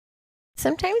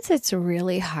Sometimes it's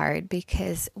really hard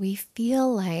because we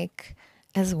feel like,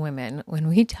 as women, when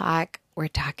we talk, we're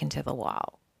talking to the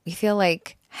wall. We feel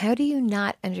like, how do you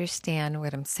not understand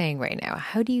what I'm saying right now?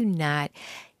 How do you not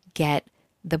get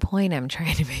the point I'm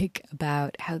trying to make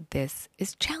about how this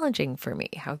is challenging for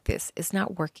me, how this is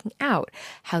not working out,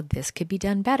 how this could be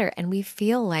done better? And we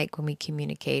feel like when we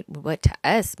communicate what to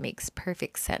us makes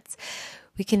perfect sense,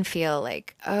 we can feel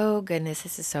like, oh goodness,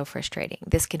 this is so frustrating.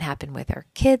 This can happen with our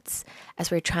kids as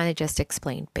we're trying to just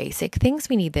explain basic things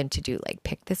we need them to do, like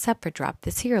pick this up or drop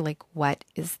this here. Like, what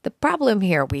is the problem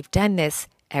here? We've done this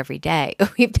every day.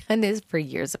 We've done this for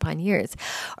years upon years.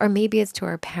 Or maybe it's to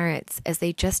our parents as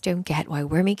they just don't get why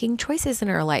we're making choices in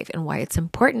our life and why it's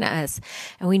important to us.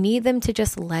 And we need them to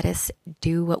just let us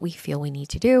do what we feel we need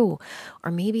to do.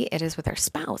 Or maybe it is with our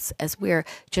spouse as we're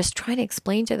just trying to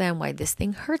explain to them why this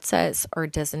thing hurts us or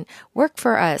doesn't work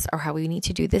for us, or how we need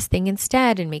to do this thing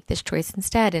instead and make this choice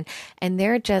instead. And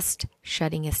they're just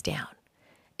shutting us down.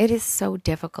 It is so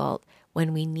difficult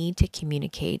when we need to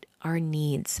communicate our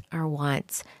needs, our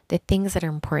wants, the things that are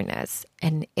important to us.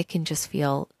 And it can just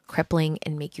feel crippling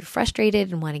and make you frustrated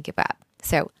and want to give up.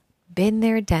 So, been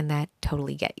there, done that,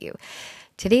 totally get you.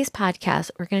 Today's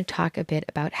podcast, we're going to talk a bit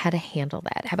about how to handle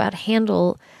that. How about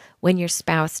handle when your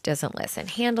spouse doesn't listen,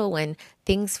 handle when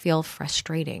things feel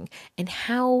frustrating, and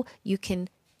how you can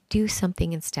do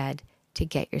something instead to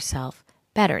get yourself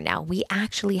better. Now, we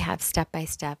actually have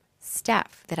step-by-step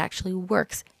stuff that actually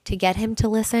works to get him to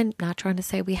listen. Not trying to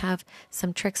say we have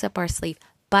some tricks up our sleeve,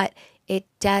 but it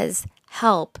does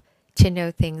help to know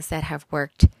things that have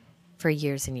worked for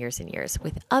years and years and years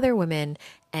with other women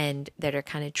and that are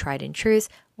kind of tried and true.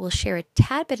 We'll share a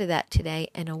tad bit of that today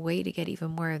and a way to get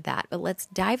even more of that. But let's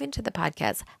dive into the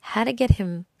podcast, how to get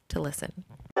him to listen.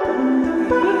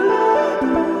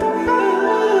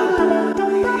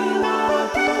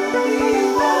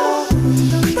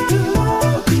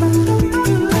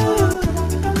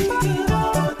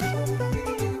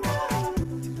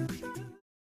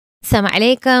 Assalamu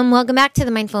alaikum. Welcome back to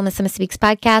the Mindful Muslimah Speaks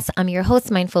podcast. I'm your host,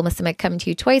 Mindful Muslimah, coming to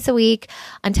you twice a week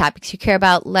on topics you care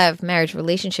about: love, marriage,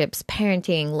 relationships,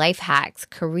 parenting, life hacks,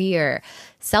 career,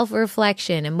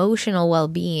 self-reflection, emotional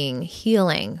well-being,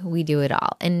 healing. We do it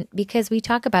all. And because we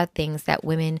talk about things that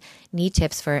women need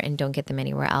tips for and don't get them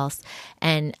anywhere else.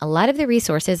 And a lot of the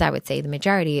resources, I would say the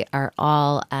majority, are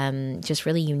all just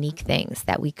really unique things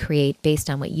that we create based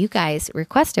on what you guys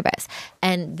request of us.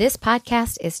 And this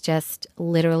podcast is just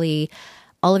literally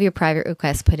all of your private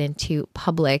requests put into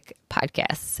public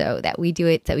podcasts so that we do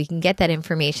it, so we can get that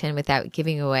information without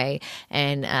giving away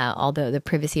and all the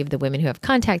privacy of the women who have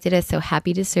contacted us. So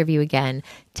happy to serve you again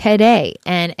today.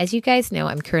 And as you guys know,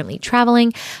 I'm currently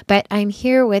traveling, but I'm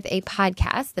here with a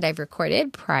podcast that I've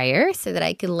recorded prior so that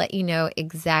I could let you know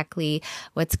exactly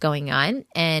what's going on.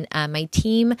 And my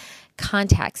team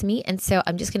contacts me. And so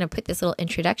I'm just going to put this little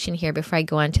introduction here before I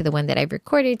go on to the one that I've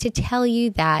recorded to tell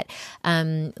you that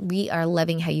we are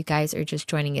loving how you guys are just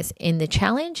joining us in the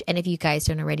challenge. And if you guys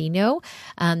don't already know,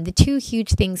 the two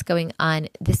huge things going on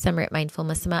this summer at Mindful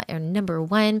Muslimah are, number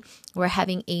one, we're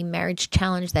having a marriage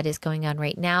challenge that is going on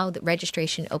right now. The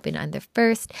registration opened on the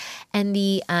 1st. And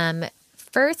the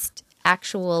first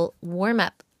actual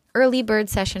warm-up early bird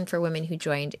session for women who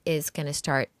joined is going to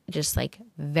start just like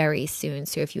very soon.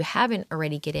 So if you haven't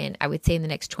already get in, I would say in the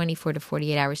next 24 to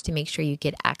 48 hours to make sure you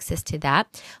get access to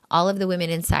that. All of the women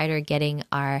inside are getting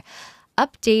our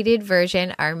updated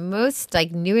version, our most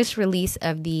newest release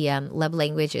of the Love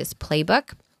Languages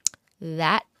playbook.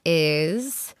 That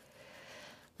is,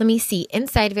 let me see,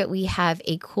 inside of it we have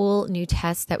a cool new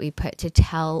test that we put to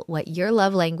tell what your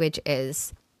love language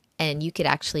is. And you could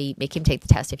actually make him take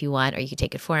the test if you want, or you could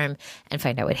take it for him and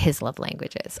find out what his love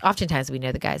language is. Oftentimes we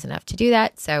know the guys enough to do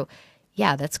that. So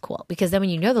yeah, that's cool. Because then when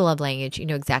you know the love language, you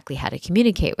know exactly how to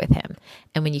communicate with him.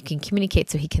 And when you can communicate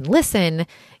so he can listen,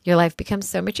 your life becomes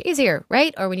so much easier,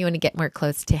 right? Or when you want to get more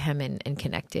close to him and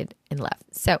connected in love.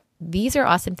 So these are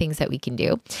awesome things that we can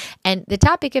do. And the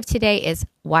topic of today is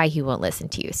why he won't listen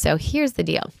to you. So here's the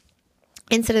deal.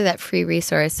 Instead of that free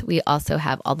resource, we also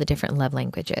have all the different love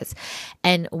languages.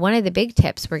 And one of the big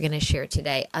tips we're going to share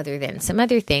today, other than some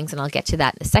other things, and I'll get to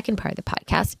that in the second part of the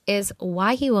podcast, is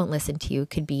why he won't listen to you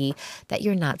could be that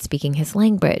you're not speaking his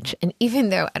language. And even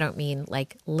though I don't mean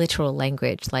like literal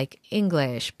language, like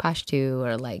English, Pashto, or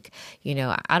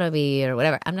Arabic or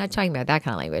whatever, I'm not talking about that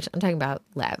kind of language. I'm talking about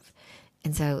love.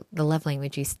 And so the love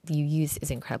language you use is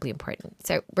incredibly important.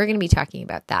 So we're going to be talking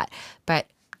about that. But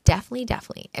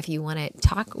definitely, if you want to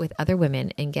talk with other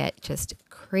women and get just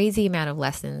crazy amount of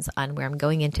lessons on where I'm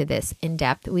going into this in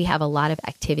depth, we have a lot of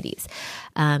activities,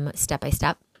 step by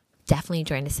step, definitely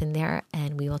join us in there,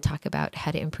 and we will talk about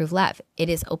how to improve love. It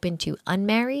is open to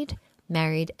unmarried,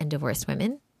 married, and divorced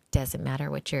women. Doesn't matter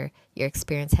what your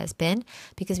experience has been,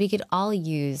 because we could all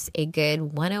use a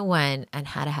good 101 on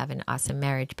how to have an awesome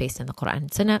marriage based on the Quran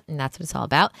and Sunnah, and that's what it's all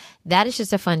about. That is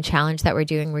just a fun challenge that we're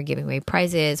doing. We're giving away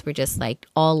prizes. We're just like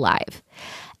all live.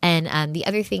 And the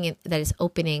other thing that is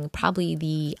opening, probably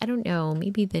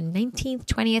maybe the 19th,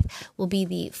 20th, will be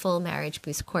the full Marriage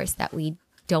Boost course that we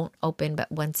don't open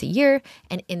but once a year.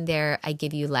 And in there, I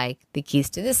give you like the keys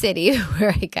to the city, where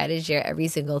I kind of share every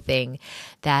single thing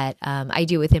that I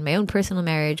do within my own personal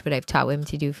marriage, but I've taught women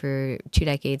to do for 2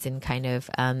 decades, and kind of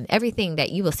everything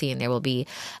that you will see in there will be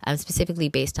specifically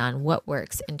based on what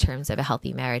works in terms of a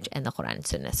healthy marriage and the Quran and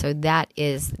Sunnah. So that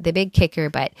is the big kicker.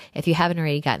 But if you haven't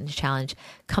already gotten the challenge,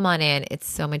 come on in. It's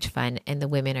so much fun. And the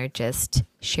women are just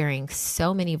sharing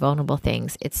so many vulnerable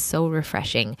things. It's so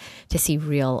refreshing to see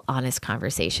real, honest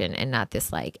conversation, and not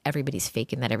this like everybody's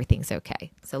faking that everything's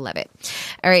okay. So love it.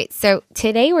 All right. So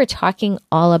today we're talking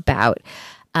all about,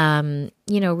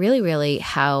 really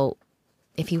how,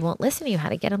 if you won't listen to you, how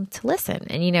to get them to listen.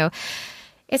 And,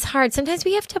 it's hard. Sometimes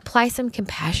we have to apply some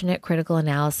compassionate critical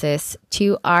analysis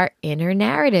to our inner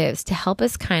narratives to help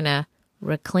us kind of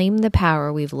reclaim the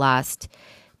power we've lost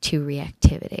to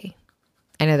reactivity.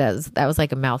 I know that was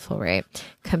like a mouthful, right?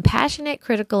 Compassionate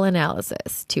critical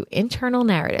analysis to internal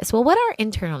narratives. Well, what are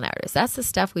internal narratives? That's the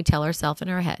stuff we tell ourselves in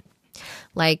our head.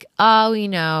 Like,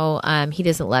 he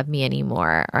doesn't love me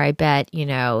anymore. Or I bet,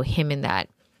 him and that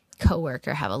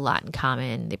coworker have a lot in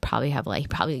common. They probably have he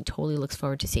probably totally looks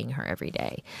forward to seeing her every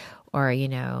day. Or,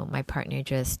 my partner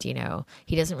just, he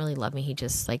doesn't really love me. He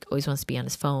just like always wants to be on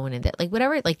his phone, and that, like,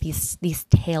 whatever, like these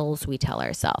tales we tell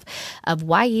ourselves of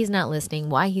why he's not listening,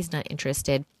 why he's not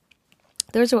interested.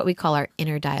 Those are what we call our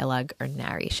inner dialogue or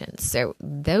narrations. So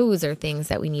those are things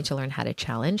that we need to learn how to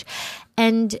challenge.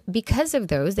 And because of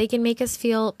those, they can make us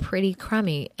feel pretty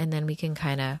crummy. And then we can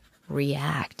kind of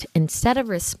react instead of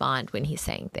respond when he's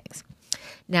saying things.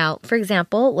 Now, for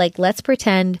example, like let's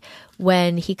pretend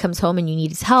when he comes home and you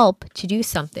need his help to do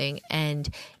something, and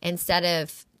instead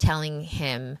of telling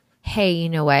him, hey, you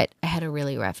know what, I had a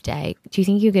really rough day. Do you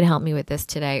think you could help me with this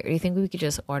today? Or do you think we could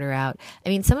just order out? I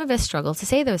mean, some of us struggle to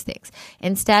say those things.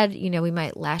 Instead, we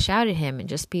might lash out at him and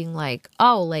just being like,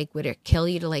 oh, like, would it kill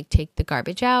you to like take the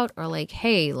garbage out? Or like,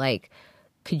 hey, like,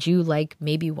 could you like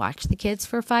maybe watch the kids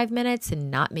for 5 minutes and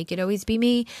not make it always be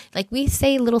me? Like, we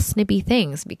say little snippy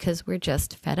things because we're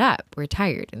just fed up. We're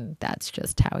tired, and that's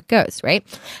just how it goes, right?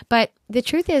 But the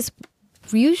truth is,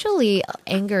 usually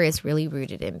anger is really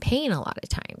rooted in pain a lot of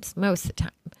times, most of the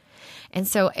time. And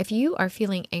so if you are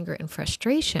feeling anger and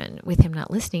frustration with him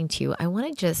not listening to you, I want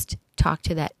to just talk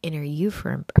to that inner you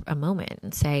for a moment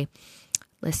and say,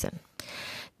 listen,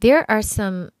 there are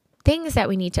some things that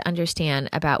we need to understand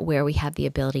about where we have the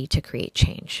ability to create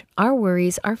change. Our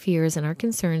worries, our fears, and our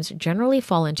concerns generally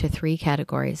fall into 3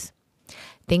 categories: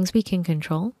 things we can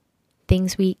control,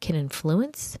 things we can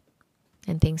influence,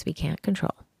 and things we can't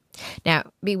control. Now,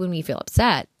 when we feel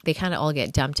upset, they kind of all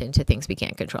get dumped into things we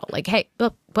can't control. Like, hey,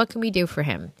 what can we do for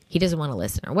him? He doesn't want to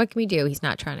listen. Or what can we do? He's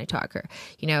not trying to talk. Or,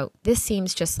 this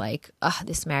seems just like,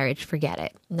 this marriage, forget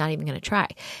it. I'm not even going to try.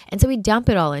 And so we dump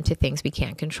it all into things we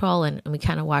can't control, and we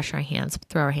kind of wash our hands,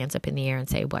 throw our hands up in the air and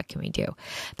say, what can we do?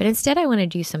 But instead, I want to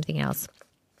do something else.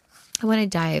 I want to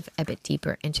dive a bit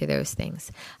deeper into those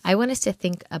things. I want us to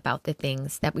think about the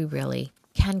things that we really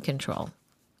can control,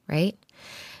 right?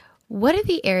 What are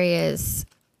the areas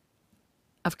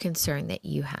of concern that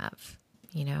you have?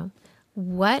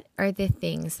 What are the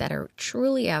things that are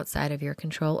truly outside of your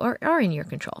control or are in your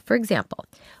control? For example,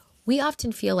 we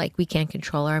often feel like we can't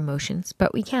control our emotions,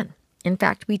 but we can. In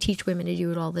fact, we teach women to do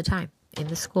it all the time. In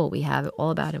the school, we have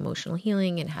all about emotional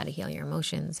healing and how to heal your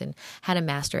emotions and how to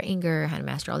master anger, how to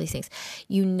master all these things.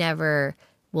 You never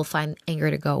will find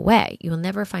anger to go away. You will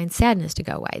never find sadness to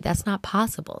go away. That's not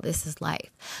possible. This is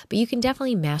life. But you can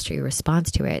definitely master your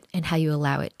response to it and how you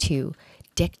allow it to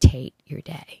dictate your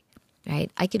day,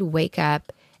 right? I could wake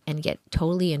up and get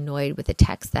totally annoyed with a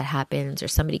text that happens or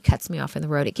somebody cuts me off on the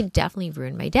road. It could definitely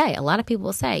ruin my day. A lot of people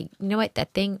will say, you know what,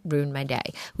 that thing ruined my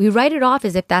day. We write it off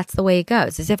as if that's the way it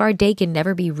goes, as if our day can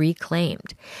never be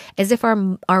reclaimed, as if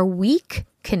our week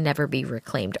can never be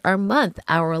reclaimed, our month,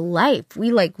 our life.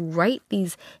 We like write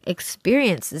these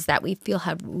experiences that we feel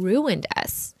have ruined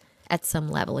us at some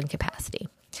level and capacity.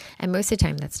 And most of the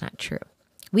time, that's not true.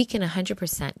 We can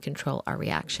 100% control our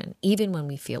reaction, even when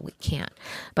we feel we can't.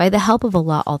 By the help of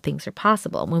Allah, all things are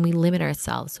possible. When we limit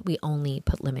ourselves, we only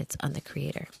put limits on the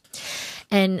Creator.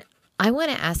 And I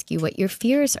want to ask you what your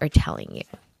fears are telling you.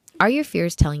 Are your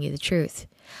fears telling you the truth?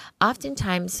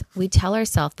 Oftentimes, we tell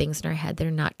ourselves things in our head that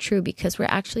are not true because we're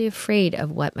actually afraid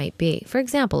of what might be. For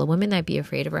example, a woman might be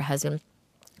afraid of her husband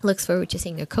looks forward to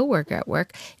seeing a coworker at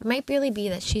work. It might really be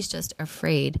that she's just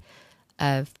afraid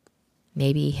of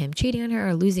maybe him cheating on her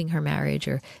or losing her marriage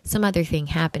or some other thing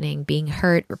happening, being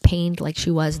hurt or pained like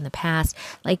she was in the past.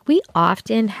 Like, we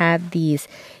often have these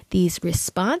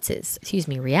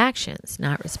reactions,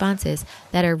 not responses,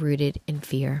 that are rooted in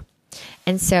fear.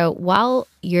 And so while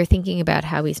you're thinking about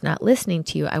how he's not listening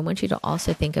to you, I want you to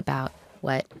also think about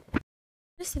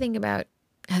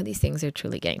how these things are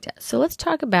truly getting to us. So let's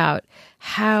talk about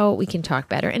how we can talk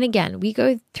better. And again, we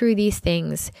go through these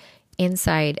things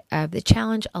inside of the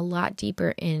challenge a lot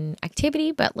deeper in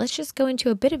activity, but let's just go into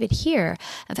a bit of it here.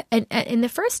 And the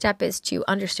first step is to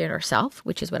understand ourselves,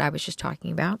 which is what I was just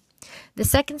talking about. The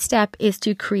second step is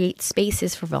to create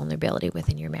spaces for vulnerability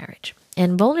within your marriage.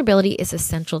 And vulnerability is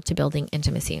essential to building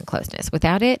intimacy and closeness.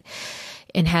 Without it,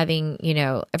 and having,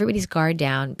 everybody's guard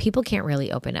down, people can't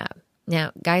really open up.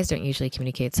 Now, guys don't usually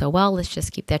communicate so well. Let's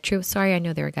just keep that true. Sorry, I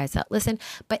know there are guys that listen,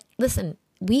 but listen,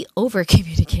 we over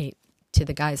communicate, to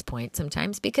the guy's point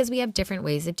sometimes, because we have different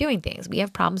ways of doing things. We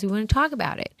have problems, we want to talk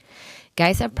about it.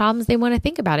 Guys have problems, they want to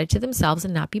think about it to themselves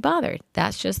and not be bothered.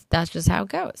 That's just how it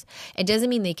goes. It doesn't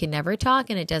mean they can never talk,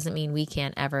 and it doesn't mean we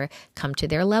can't ever come to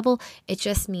their level. It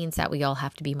just means that we all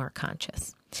have to be more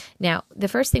conscious. Now, the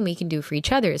first thing we can do for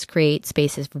each other is create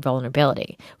spaces for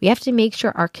vulnerability. We have to make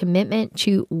sure our commitment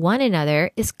to one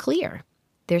another is clear.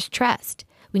 There's trust.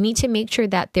 We need to make sure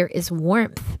that there is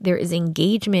warmth, there is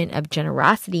engagement of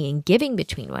generosity and giving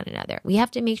between one another. We have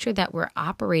to make sure that we're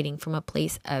operating from a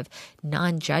place of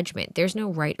non-judgment. There's no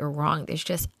right or wrong. There's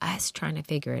just us trying to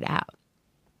figure it out.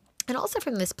 And also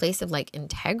from this place of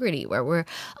integrity, where we're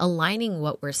aligning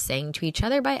what we're saying to each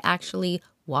other by actually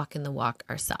walking the walk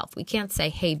ourselves. We can't say,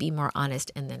 hey, be more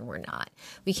honest, and then we're not.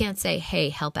 We can't say, hey,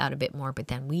 help out a bit more, but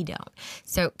then we don't.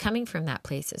 So coming from that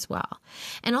place as well.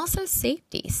 And also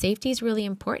safety. Safety is really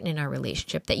important in our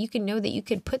relationship, that you can know that you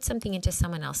could put something into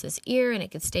someone else's ear and it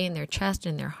could stay in their chest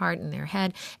and their heart and their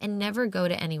head and never go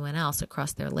to anyone else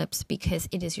across their lips, because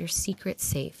it is your secret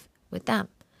safe with them.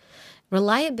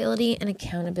 Reliability and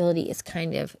accountability is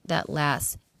kind of that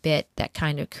last bit that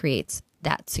kind of creates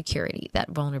that security,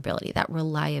 that vulnerability, that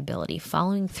reliability,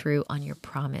 following through on your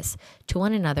promise to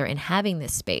one another and having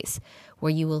this space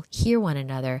where you will hear one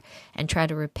another and try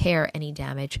to repair any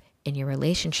damage in your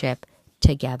relationship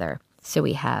together. So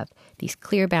we have these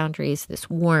clear boundaries, this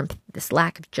warmth, this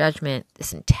lack of judgment,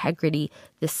 this integrity,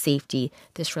 this safety,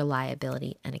 this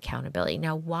reliability and accountability.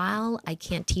 Now, while I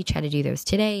can't teach how to do those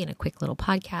today in a quick little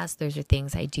podcast, those are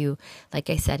things I do, like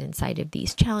I said, inside of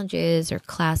these challenges or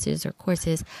classes or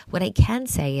courses. What I can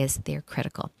say is they're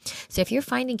critical. So if you're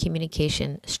finding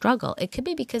communication struggle, it could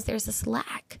be because there's this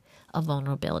lack of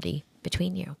vulnerability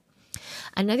between you.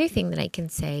 Another thing that I can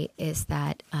say is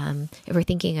that if we're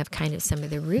thinking of kind of some of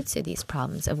the roots of these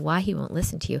problems of why he won't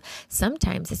listen to you,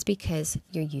 sometimes it's because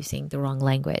you're using the wrong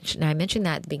language. Now, I mentioned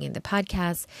that at the beginning of the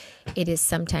podcast. It is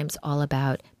sometimes all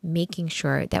about making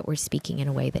sure that we're speaking in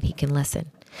a way that he can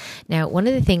listen. Now, one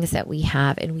of the things that we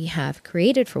have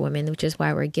created for women, which is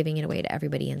why we're giving it away to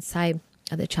everybody inside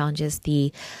of the challenges,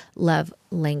 the Love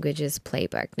Languages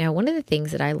Playbook. Now, one of the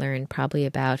things that I learned probably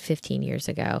about 15 years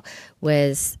ago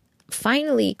was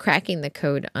finally cracking the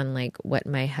code on what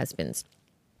my husband's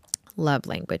love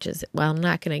language is. Well, I'm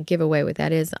not going to give away what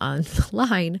that is on the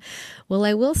line. Well,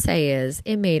 I will say is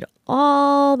it made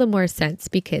all the more sense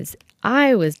because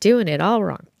I was doing it all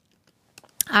wrong.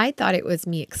 I thought it was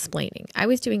me explaining. I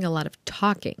was doing a lot of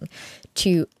talking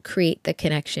to create the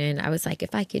connection. I was like,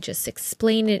 if I could just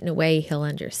explain it in a way he'll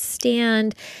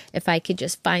understand, if I could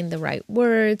just find the right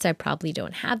words, I probably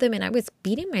don't have them. And I was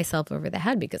beating myself over the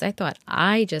head because I thought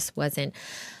I just wasn't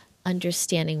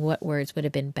understanding what words would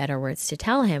have been better words to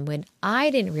tell him, when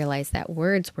I didn't realize that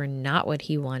words were not what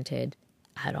he wanted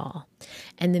at all.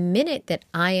 And the minute that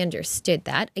I understood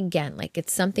that, again,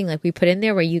 it's something like we put in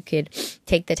there where you could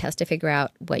take the test to figure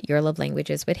out what your love language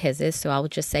is, what his is. So I'll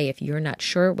just say, if you're not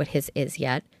sure what his is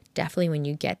yet, definitely when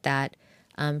you get that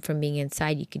from being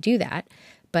inside, you could do that.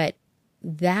 But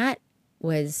that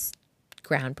was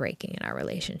groundbreaking in our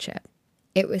relationship.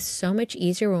 It was so much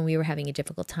easier when we were having a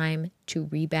difficult time to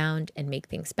rebound and make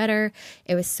things better.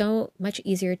 It was so much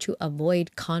easier to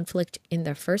avoid conflict in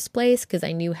the first place because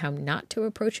I knew how not to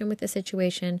approach him with the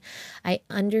situation. I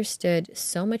understood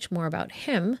so much more about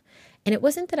him. And it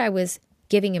wasn't that I was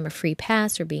giving him a free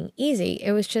pass or being easy.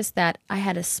 It was just that I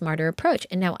had a smarter approach.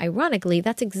 And now, ironically,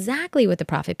 that's exactly what the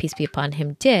Prophet, peace be upon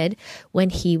him, did when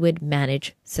he would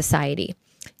manage society.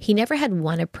 He never had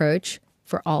one approach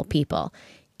for all people.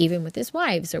 Even with his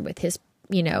wives or with his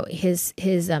his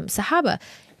Sahaba,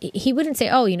 he wouldn't say,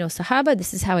 oh, Sahaba,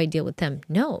 this is how I deal with them.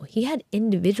 No, he had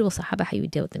individual Sahaba, how he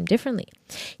would deal with them differently.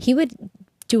 He would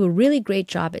do a really great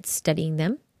job at studying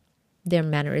them, their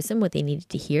mannerism, what they needed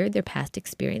to hear, their past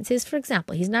experiences. For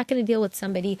example, he's not going to deal with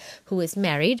somebody who is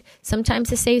married sometimes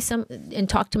to say and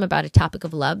talk to him about a topic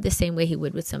of love the same way he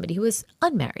would with somebody who is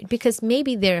unmarried, because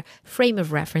maybe their frame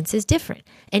of reference is different.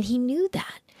 And he knew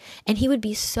that. And he would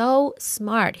be so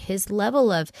smart. His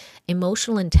level of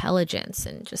emotional intelligence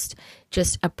and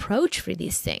just approach for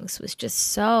these things was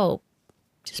just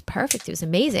perfect. It was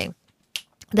amazing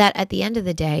that at the end of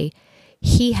the day,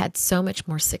 he had so much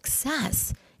more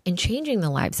success in changing the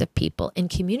lives of people and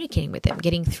communicating with them,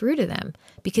 getting through to them,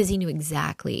 because he knew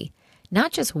exactly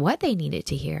not just what they needed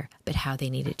to hear, but how they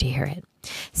needed to hear it.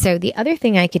 So the other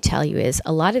thing I could tell you is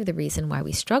a lot of the reason why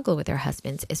we struggle with our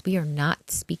husbands is we are not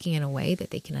speaking in a way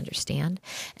that they can understand.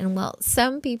 And while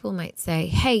some people might say,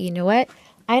 hey, you know what?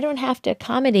 I don't have to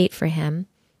accommodate for him.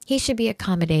 He should be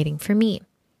accommodating for me.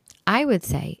 I would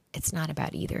say it's not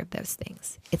about either of those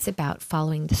things. It's about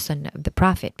following the sunnah of the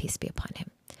Prophet, peace be upon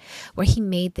him, where he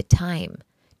made the time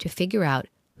to figure out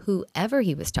whoever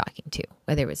he was talking to,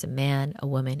 whether it was a man, a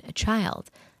woman, a child,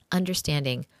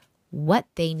 understanding what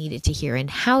they needed to hear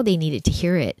and how they needed to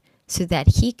hear it so that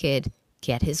he could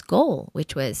get his goal,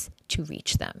 which was to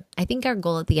reach them. I think our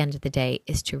goal at the end of the day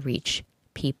is to reach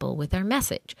people with our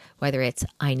message, whether it's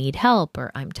I need help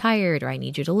or I'm tired or I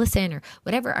need you to listen or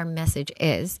whatever our message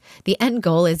is. The end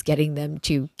goal is getting them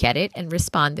to get it and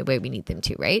respond the way we need them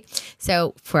to, right?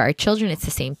 So for our children, it's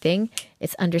the same thing.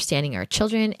 It's understanding our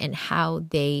children and how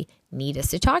they need us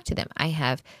to talk to them. I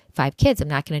have 5 kids. I'm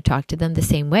not going to talk to them the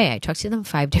same way. I talk to them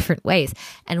 5 different ways.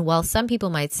 And while some people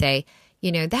might say,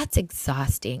 that's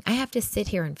exhausting, I have to sit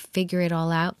here and figure it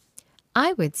all out,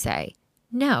 I would say,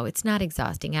 no, it's not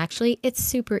exhausting. Actually, it's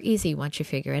super easy once you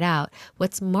figure it out.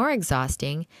 What's more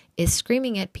exhausting is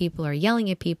screaming at people or yelling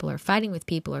at people or fighting with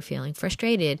people or feeling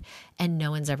frustrated and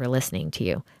no one's ever listening to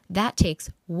you. That takes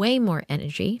way more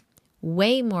energy,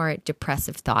 way more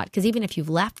depressive thought, because even if you've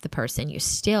left the person, you're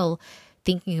still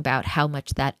thinking about how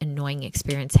much that annoying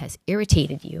experience has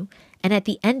irritated you. And at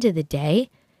the end of the day,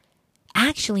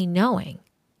 actually knowing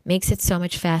makes it so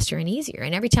much faster and easier.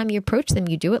 And every time you approach them,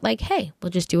 you do it like, hey, we'll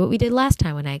just do what we did last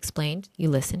time when I explained, you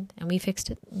listened, and we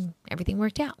fixed it, and everything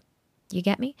worked out. You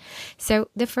get me? So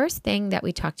the first thing that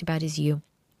we talked about is you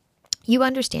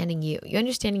understanding you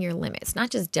understanding your limits,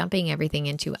 not just dumping everything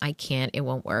into, I can't, it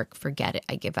won't work, forget it,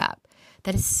 I give up.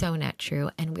 That is so not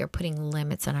true. And we're putting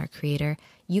limits on our Creator.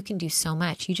 You can do so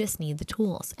much. You just need the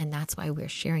tools. And that's why we're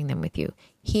sharing them with you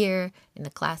here in the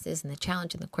classes and the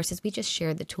challenge and the courses. We just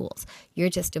share the tools.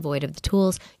 You're just devoid of the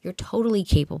tools. You're totally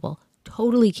capable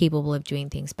of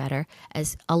doing things better,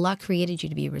 as Allah created you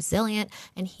to be resilient,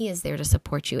 and He is there to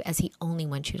support you, as He only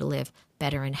wants you to live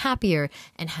better and happier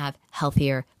and have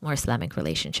healthier, more Islamic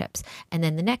relationships. And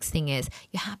then the next thing is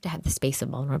you have to have the space of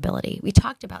vulnerability. We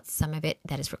talked about some of it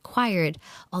that is required,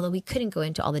 although we couldn't go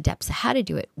into all the depths of how to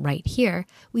do it right here.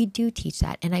 We do teach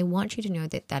that, and I want you to know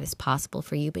that that is possible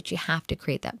for you, but you have to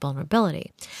create that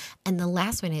vulnerability. And the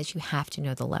last one is you have to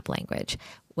know the love language,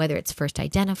 whether it's first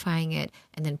identifying it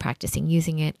and then practicing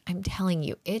using it. I'm telling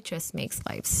you, it just makes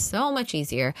life so much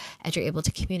easier as you're able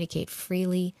to communicate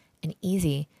freely and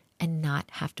easy and not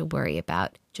have to worry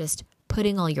about just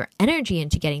putting all your energy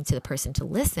into getting to the person to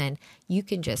listen. You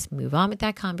can just move on with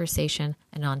that conversation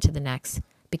and on to the next,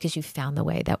 because you found the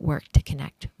way that worked to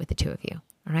connect with the two of you.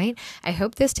 All right. I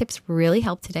hope those tips really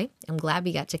helped today. I'm glad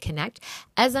we got to connect.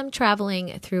 As I'm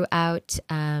traveling throughout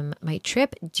my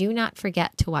trip, do not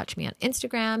forget to watch me on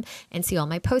Instagram and see all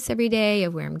my posts every day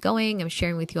of where I'm going. I'm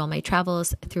sharing with you all my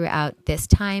travels throughout this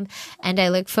time. And I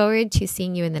look forward to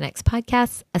seeing you in the next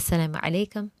podcast. Assalamu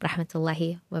alaikum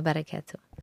rahmatullahi wa barakatuh.